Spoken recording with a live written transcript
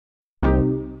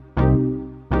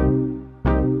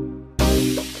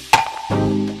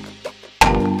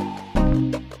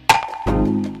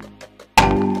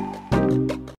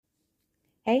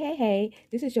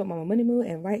This is Shortmamamoneymovez,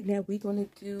 and right now we're going to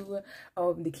do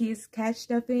the kids' cash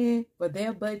stuffing for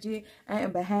their budget. I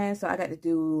am behind, so I got to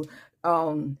do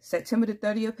September the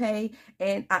 30th pay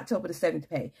and October the 7th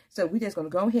pay. So we're just going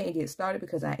to go ahead and get started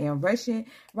because I am rushing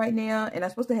right now, and I'm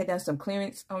supposed to have done some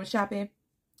clearance shopping,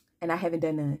 and I haven't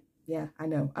done none. Yeah, I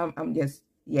know. I'm just,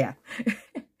 yeah.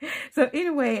 So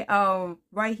anyway,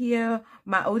 right here,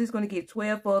 my oldest going to get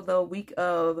 12 for the week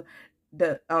of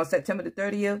the September the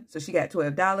 30th. So she got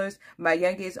 $12. My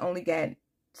youngest only got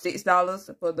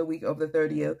 $6 for the week of the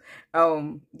 30th.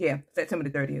 Yeah, September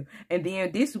the 30th. And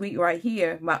then this week right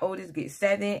here, my oldest gets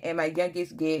 7 and my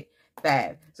youngest get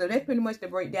 5. So that's pretty much the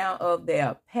breakdown of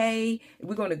their pay.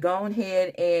 We're going to go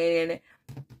ahead and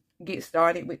get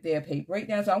started with their pay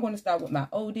breakdown. So I'm going to start with my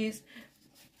oldest.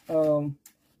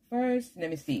 First, let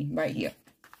me see right here.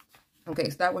 Okay,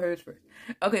 start with hers first.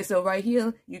 Okay, so right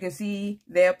here you can see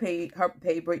their her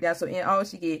pay breakdown. So in all,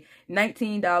 she get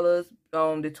 $19.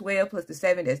 The 12 plus the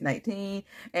 7, that's 19.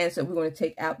 And so we're going to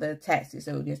take out the taxes.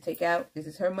 So just take out, this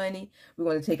is her money. We're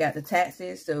going to take out the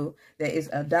taxes. So that is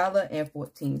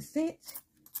 $1.14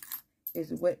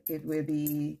 is what it will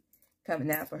be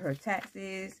coming out for her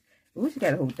taxes. Ooh, she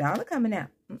got a whole dollar coming out.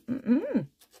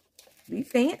 We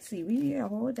fancy. We need a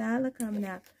whole dollar coming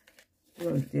out. We're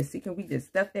going to just see, can we just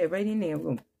stuff that right in there? We're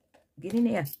going to get in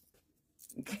there.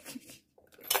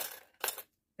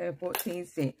 And 14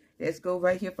 cents. Let's go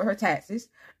right here for her taxes.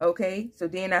 Okay, so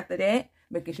then after that,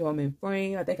 making sure I'm in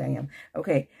frame. I think I am.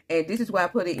 Okay, and this is why I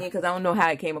put it in because I don't know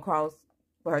how it came across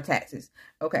for her taxes.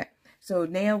 Okay, so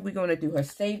now we're going to do her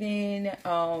saving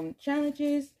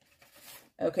challenges.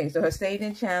 Okay, so her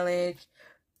saving challenge,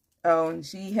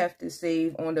 she have to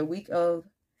save on the week of,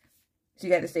 she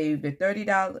got to save the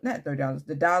 $30, not $30,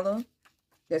 the dollar.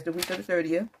 That's the week of the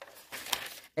 30th.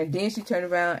 And then she turned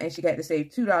around and she got to save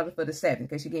 $2 for the 7th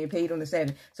because she getting paid on the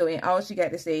 7th. So in all, she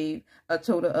got to save a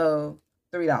total of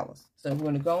 $3. So we're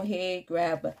going to go ahead,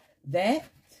 grab that,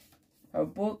 her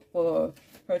book for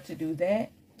her to do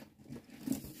that.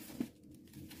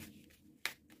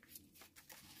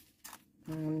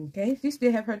 Okay, she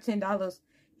still have her $10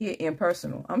 here in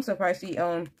personal. I'm surprised she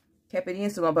kept it in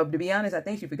so long, but to be honest, I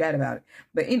think she forgot about it.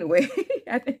 But anyway,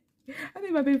 I think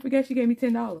my baby forgot she gave me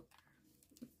 $10.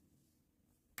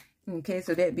 Okay,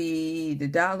 so that'd be the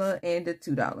dollar and the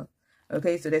 $2.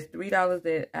 Okay, so that's $3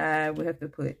 that I would have to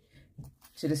put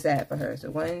to the side for her. So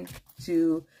 1,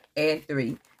 2, and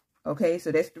 3. Okay,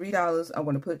 so that's $3. I'm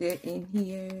going to put that in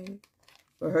here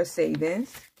for her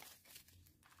savings.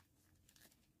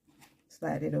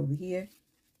 Slide it over here.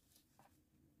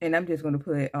 And I'm just going to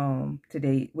put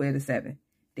today, the 7th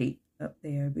date up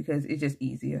there because it's just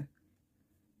easier.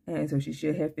 And so she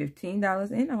should have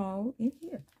 $15 in all in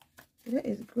here. So that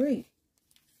is great.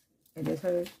 And that's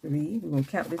her 3. We're going to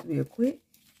count this real quick.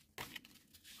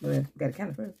 Well, we got to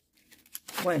count it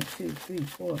first. 1, 2, 3,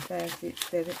 4, 5, 6,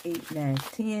 7, 8, 9,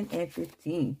 10, and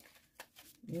 15.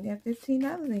 You got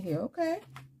 $15 in here. Okay.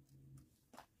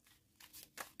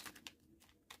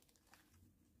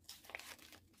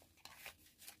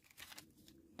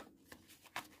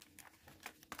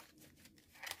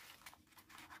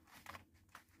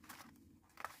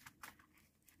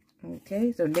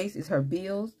 Okay, so next is her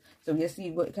bills. So we'll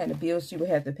see what kind of bills she would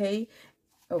have to pay.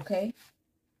 Okay.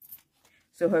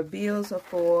 So her bills are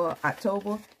for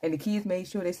October. And the kids made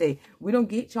sure they say, we don't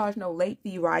get charged no late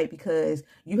fee, right? Because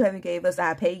you haven't gave us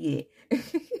our pay yet.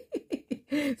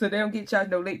 So they don't get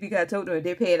charged no late fee because I told them if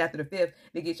they pay it after the 5th,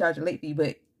 they get charged a late fee.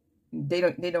 But they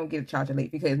don't get a charge of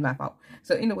late because it's my fault.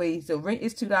 So anyway, so rent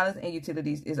is $2 and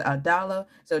utilities is $1.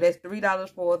 So that's $3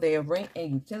 for their rent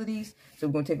and utilities. So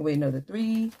we're going to take away another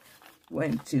 3.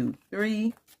 1, 2,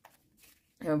 3.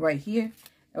 And right here.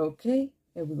 Okay.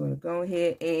 And we're going to go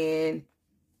ahead and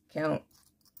count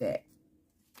that.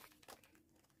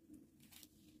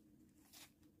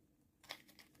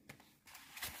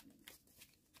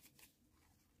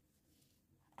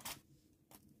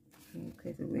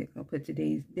 Okay, so we're going to put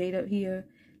today's date up here,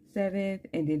 7th,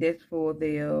 and then that's for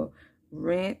their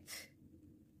rent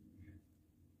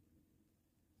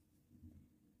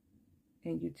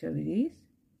and utilities.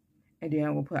 And then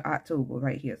I'm going to put October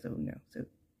right here, so no. So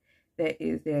that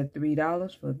is their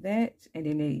 $3 for that, and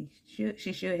then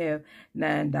she should have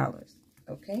 $9.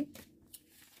 Okay.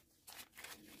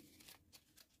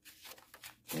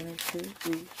 1, 2,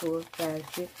 3, 4, 5,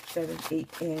 6, 7,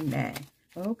 8, and 9.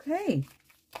 Okay.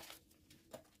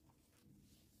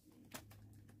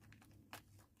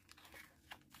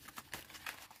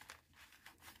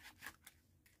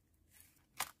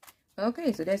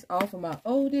 Okay, so that's all for my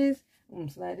oldest. I'm going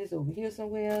to slide this over here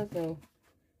somewhere so it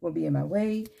won't be in my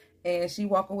way. And she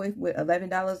walk away with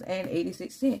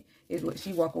 $11.86 is what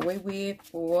she walk away with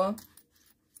for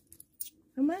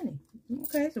her money.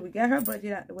 Okay, so we got her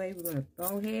budget out the way. We're gonna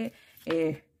go ahead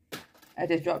and I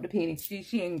just dropped the penny.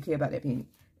 She ain't care about that penny.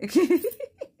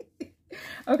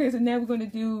 Okay, so now we're gonna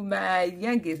do my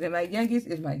youngest, and my youngest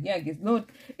is my youngest. Lord,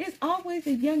 it's always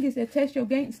the youngest that tests your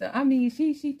gangster. I mean,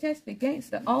 she tests the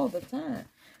gangster all the time.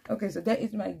 Okay, so that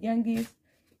is my youngest.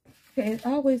 Okay, it's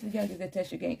always the youngest that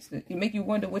tests your gangster. It make you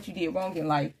wonder what you did wrong in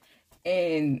life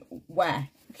and why.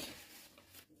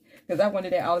 Because I wonder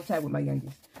that all the time with my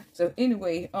youngest. So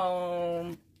anyway,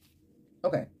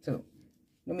 okay, so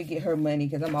let me get her money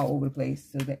because I'm all over the place.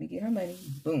 So let me get her money.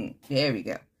 Boom. There we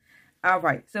go. All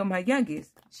right. So my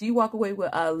youngest, she walk away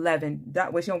with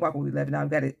 $11. Well, she don't walk away with $11.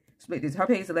 Got to split this. Her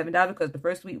pay is $11 because the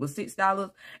first week was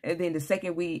 $6, and then the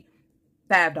second week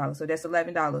 $5. So that's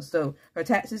 $11. So her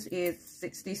taxes is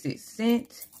 66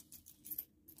 cents.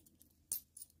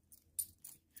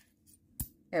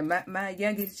 And my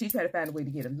youngest, she tried to find a way to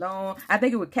get a loan. I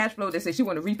think it was cash flow that said she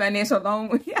want to refinance her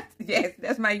loan. Yes,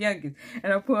 that's my youngest.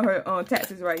 And I'll put her on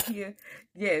taxes right here.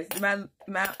 Yes, my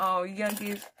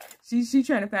youngest, she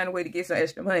trying to find a way to get some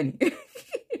extra money.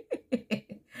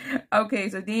 Okay,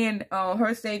 so then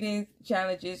her savings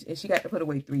challenges, and she got to put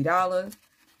away $3.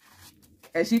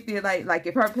 And she feel like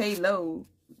if her pay low,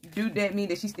 do that mean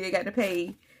that she still got to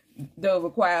pay the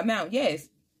required amount? Yes.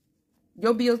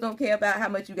 Your bills don't care about how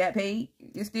much you got paid.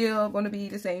 You're still going to be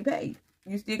the same pay.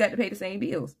 You still got to pay the same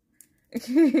bills.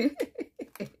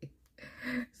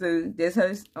 So that's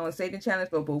her saving challenge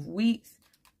for both weeks.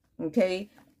 Okay.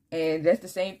 And that's the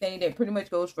same thing that pretty much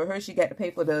goes for her. She got to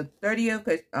pay for the 30th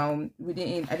because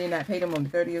I did not pay them on the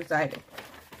 30th side.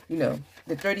 You know,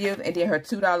 the 30th, and then her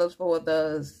 $2 for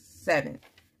the 7th.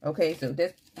 Okay, so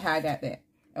that's how I got that.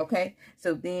 Okay.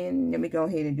 So then let me go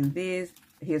ahead and do this.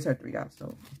 Here's her $3.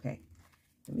 So okay.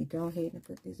 Let me go ahead and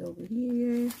put this over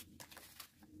here.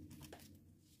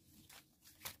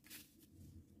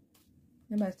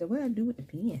 Somebody said, what do I do with the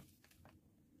pen?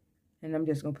 And I'm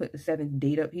just going to put the 7th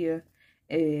date up here.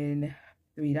 And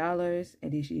 $3.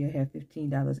 And then she'll have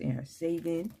 $15 in her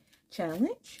saving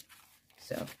challenge.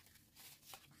 So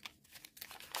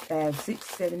 5, 6,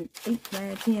 7, 8,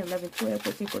 9, 10, 11, 12,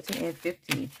 13, 14, and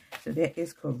 15. So that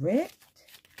is correct.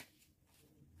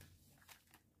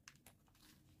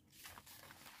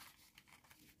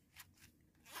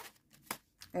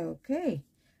 Okay,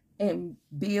 and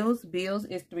bills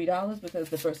is $3 because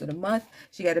the first of the month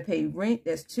she got to pay rent.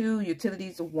 That's 2,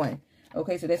 utilities 1.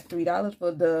 Okay, so that's $3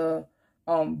 for the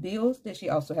bills that she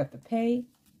also have to pay.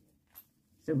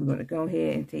 So we're gonna go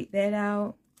ahead and take that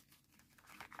out.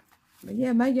 But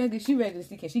yeah, my youngest, she ready to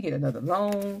see, can she get another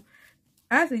loan?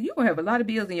 I said, you're gonna have a lot of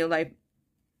bills in your life.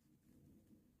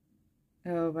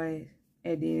 All right,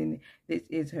 and then this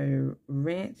is her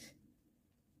rent.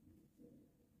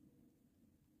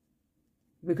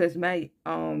 Because my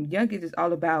youngest is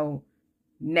all about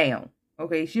now.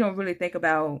 Okay, she don't really think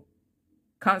about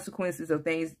consequences of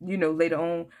things, you know, later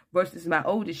on. Versus my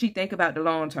oldest, she think about the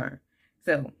long term.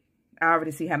 So I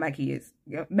already see how my kids,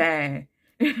 man,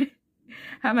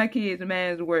 how my kids'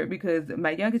 minds work. Because my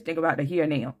youngest think about the here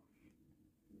and now.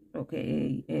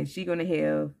 Okay, and she gonna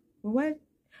have, well, what?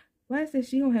 Why is it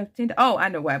she don't have 10? Oh, I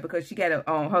know why. Because she got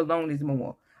a her loan is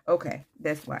more. Okay,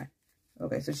 that's why.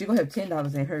 Okay, so she gonna have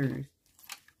 $10 in hers.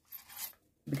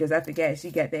 Because I forgot she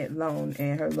got that loan,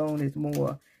 and her loan is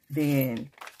more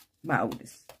than my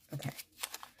oldest. Okay.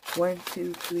 1,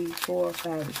 2, 3, 4,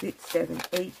 5, 6, 7,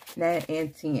 8, 9,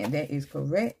 and 10. That is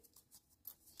correct.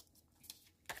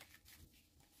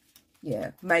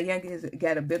 Yeah. My youngest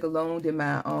got a bigger loan than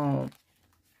my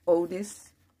oldest.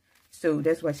 So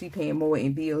that's why she paying more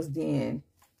in bills than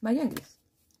my youngest.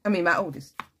 I mean, my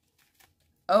oldest.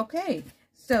 Okay.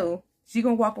 So she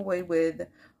gonna walk away with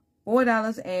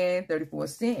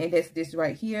 $4.34, and that's this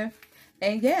right here.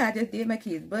 And yeah, I just did my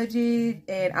kids' budget,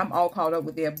 and I'm all caught up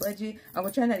with their budget. I'm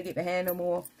gonna try not to get behind no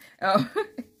more.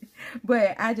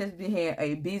 But I just been here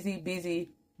a busy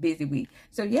week.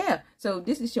 So yeah, so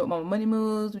this is Short Mama Money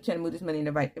Moves. We're trying to move this money in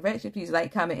the right direction. Please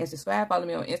like, comment, and subscribe. Follow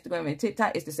me on Instagram and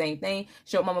TikTok. It's the same thing.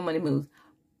 Short Mama Money Moves.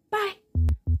 Bye.